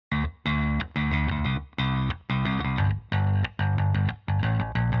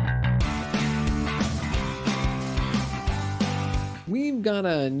We've got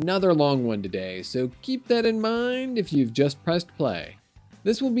another long one today, so keep that in mind if you've just pressed play.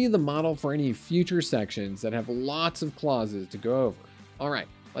 This will be the model for any future sections that have lots of clauses to go over. Alright,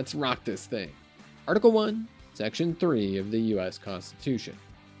 let's rock this thing. Article 1, Section 3 of the U.S. Constitution.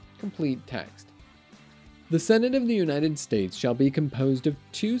 Complete text. The Senate of the United States shall be composed of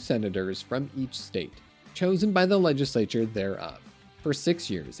 2 senators from each state, chosen by the legislature thereof, for 6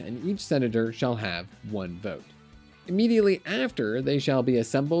 years, and each senator shall have 1 vote. Immediately after, they shall be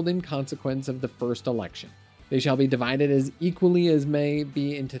assembled in consequence of the first election. They shall be divided as equally as may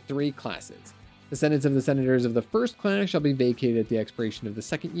be into 3 classes. The senates of the senators of the first class shall be vacated at the expiration of the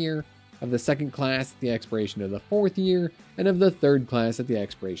 2nd year, of the 2nd class at the expiration of the 4th year, and of the 3rd class at the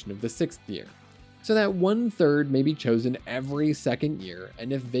expiration of the 6th year, so that 1/3 may be chosen every 2nd year,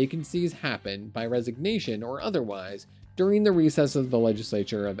 and if vacancies happen by resignation or otherwise during the recess of the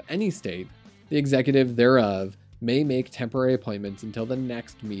legislature of any state, the executive thereof may make temporary appointments until the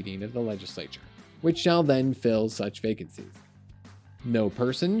next meeting of the legislature, which shall then fill such vacancies. No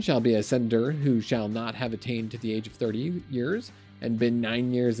person shall be a senator who shall not have attained to the age of 30 years and been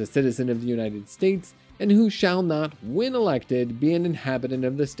 9 years a citizen of the United States, and who shall not, when elected, be an inhabitant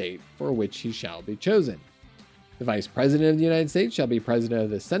of the state for which he shall be chosen. The Vice President of the United States shall be President of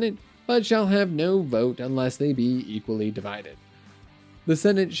the Senate, but shall have no vote unless they be equally divided. The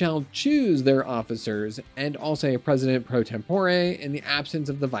Senate shall choose their officers, and also a President pro tempore in the absence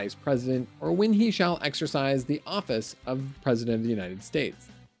of the Vice President, or when he shall exercise the office of President of the United States.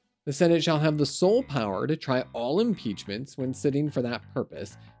 The Senate shall have the sole power to try all impeachments when sitting for that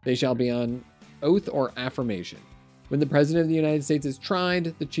purpose. They shall be on oath or affirmation. When the President of the United States is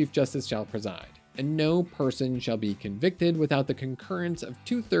tried, the Chief Justice shall preside, and no person shall be convicted without the concurrence of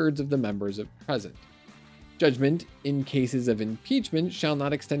 2/3 of the members present. Judgment in cases of impeachment shall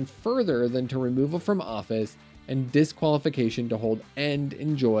not extend further than to removal from office and disqualification to hold and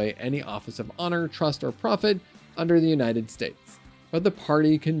enjoy any office of honor, trust, or profit under the United States. But the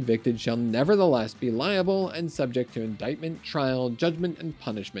party convicted shall nevertheless be liable and subject to indictment, trial, judgment, and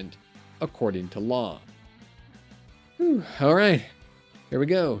punishment according to law. All right, here we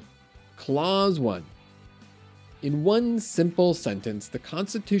go. Clause 1. In one simple sentence, the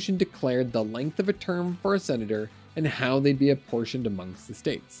Constitution declared the length of a term for a senator and how they'd be apportioned amongst the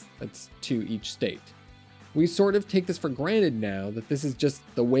states. That's to each state. We sort of take this for granted now that this is just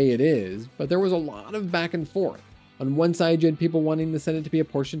the way it is, but there was a lot of back and forth. On one side, you had people wanting the Senate to be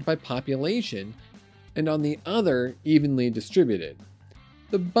apportioned by population, and on the other, evenly distributed.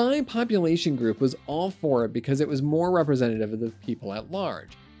 The by population group was all for it because it was more representative of the people at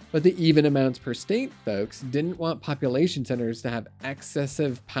large. But the even amounts per state folks didn't want population centers to have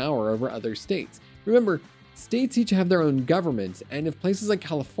excessive power over other states. Remember, states each have their own governments, and if places like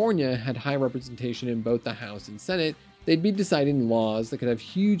California had high representation in both the House and Senate, they'd be deciding laws that could have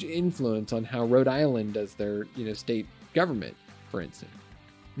huge influence on how Rhode Island does their, state government, for instance.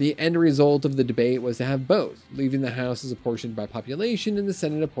 The end result of the debate was to have both, leaving the House as apportioned by population and the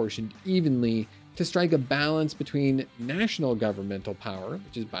Senate apportioned evenly to strike a balance between national governmental power,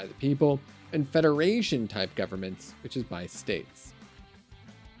 which is by the people, and federation-type governments, which is by states.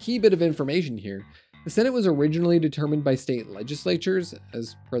 Key bit of information here, the Senate was originally determined by state legislatures,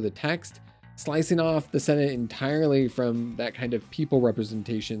 as per the text, slicing off the Senate entirely from that kind of people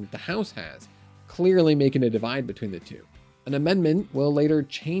representation the House has, clearly making a divide between the two. An amendment will later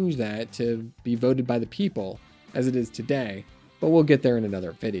change that to be voted by the people, as it is today, but we'll get there in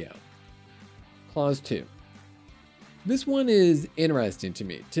another video. Clause 2. This one is interesting to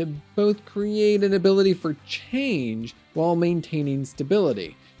me, to both create an ability for change while maintaining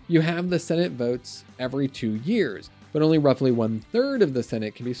stability. You have the Senate votes every 2 years, but only roughly 1/3 of the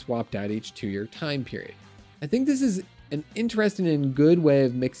Senate can be swapped out each 2-year time period. I think this is an interesting and good way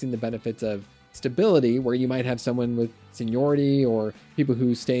of mixing the benefits of stability, where you might have someone with seniority or people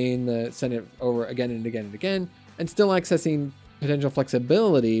who stay in the Senate over again and again and again, and still accessing potential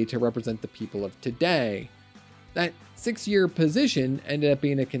flexibility to represent the people of today. That 6-year position ended up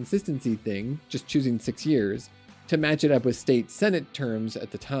being a consistency thing, just choosing 6 years, to match it up with state Senate terms at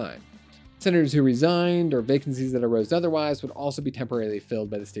the time. Senators who resigned or vacancies that arose otherwise would also be temporarily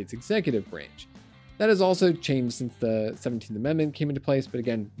filled by the state's executive branch. That has also changed since the 17th Amendment came into place, but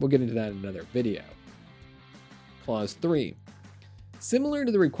again, we'll get into that in another video. Clause 3. Similar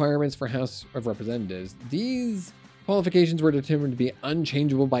to the requirements for House of Representatives, these qualifications were determined to be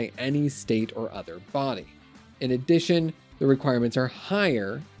unchangeable by any state or other body. In addition, the requirements are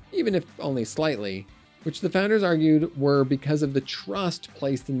higher, even if only slightly, which the founders argued were because of the trust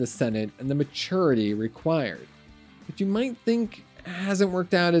placed in the Senate and the maturity required, which you might think hasn't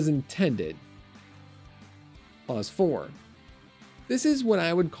worked out as intended. Clause 4. This is what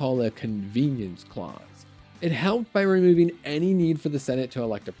I would call a convenience clause. It helped by removing any need for the Senate to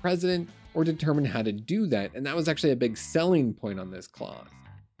elect a president or determine how to do that, and that was actually a big selling point on this clause.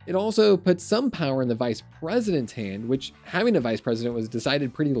 It also put some power in the vice president's hand, which having a vice president was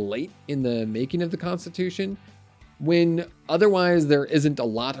decided pretty late in the making of the Constitution, when otherwise there isn't a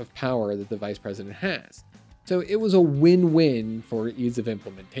lot of power that the vice president has. So it was a win-win for ease of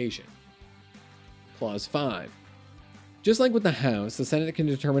implementation. Clause 5. Just like with the House, the Senate can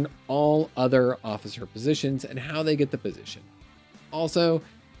determine all other officer positions and how they get the position. Also,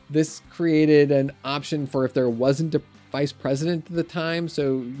 this created an option for if there wasn't a vice president at the time,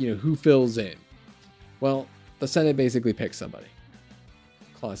 so, who fills in? Well, the Senate basically picks somebody.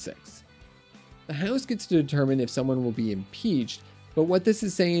 Clause 6. The House gets to determine if someone will be impeached, but what this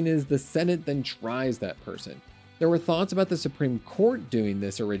is saying is the Senate then tries that person. There were thoughts about the Supreme Court doing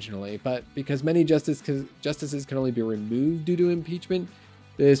this originally, but because many justices can only be removed due to impeachment,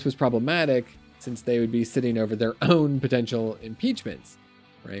 this was problematic since they would be sitting over their own potential impeachments,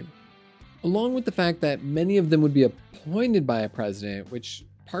 right? Along with the fact that many of them would be appointed by a president, which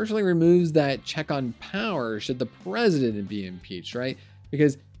partially removes that check on power should the president be impeached, right?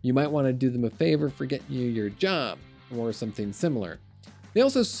 Because you might want to do them a favor for getting you your job or something similar. They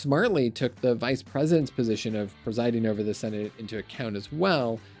also smartly took the vice president's position of presiding over the Senate into account as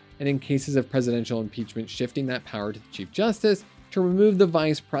well, and in cases of presidential impeachment, shifting that power to the Chief Justice to remove the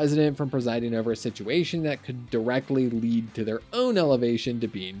vice president from presiding over a situation that could directly lead to their own elevation to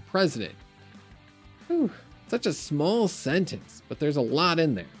being president. Whew, such a small sentence, but there's a lot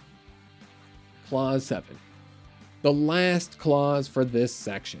in there. Clause 7. The last clause for this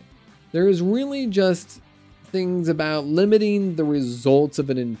section. There is really just things about limiting the results of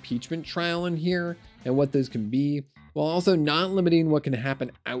an impeachment trial in here and what those can be, while also not limiting what can happen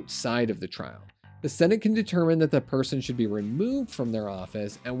outside of the trial. The Senate can determine that the person should be removed from their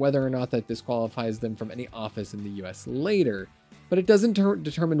office and whether or not that disqualifies them from any office in the US later, but it doesn't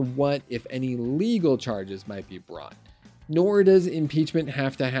determine what, if any, legal charges might be brought. Nor does impeachment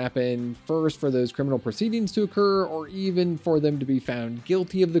have to happen first for those criminal proceedings to occur or even for them to be found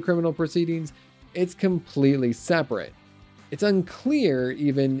guilty of the criminal proceedings. It's completely separate. It's unclear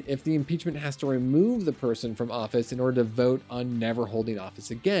even if the impeachment has to remove the person from office in order to vote on never holding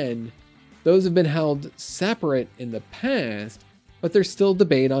office again. Those have been held separate in the past, but there's still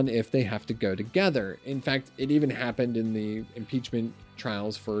debate on if they have to go together. In fact, it even happened in the impeachment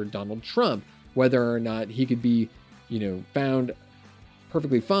trials for Donald Trump, whether or not he could be, found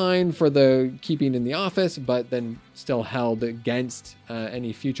perfectly fine for the keeping in the office, but then still held against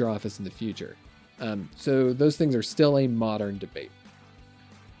any future office in the future. So those things are still a modern debate.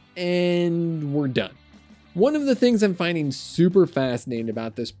 And we're done. One of the things I'm finding super fascinating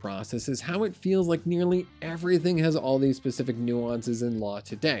about this process is how it feels like nearly everything has all these specific nuances in law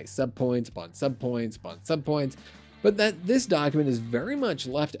today. Subpoints upon subpoints upon subpoints. But that this document is very much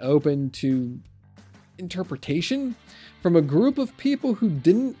left open to interpretation from a group of people who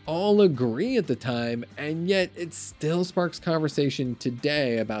didn't all agree at the time, and yet it still sparks conversation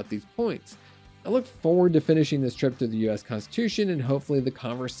today about these points. I look forward to finishing this trip through the US Constitution and hopefully the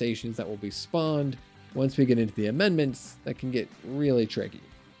conversations that will be spawned once we get into the amendments that can get really tricky.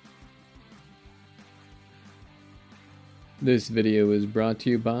 This video is brought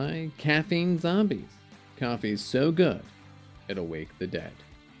to you by Caffeine Zombies. Coffee's so good, it'll wake the dead.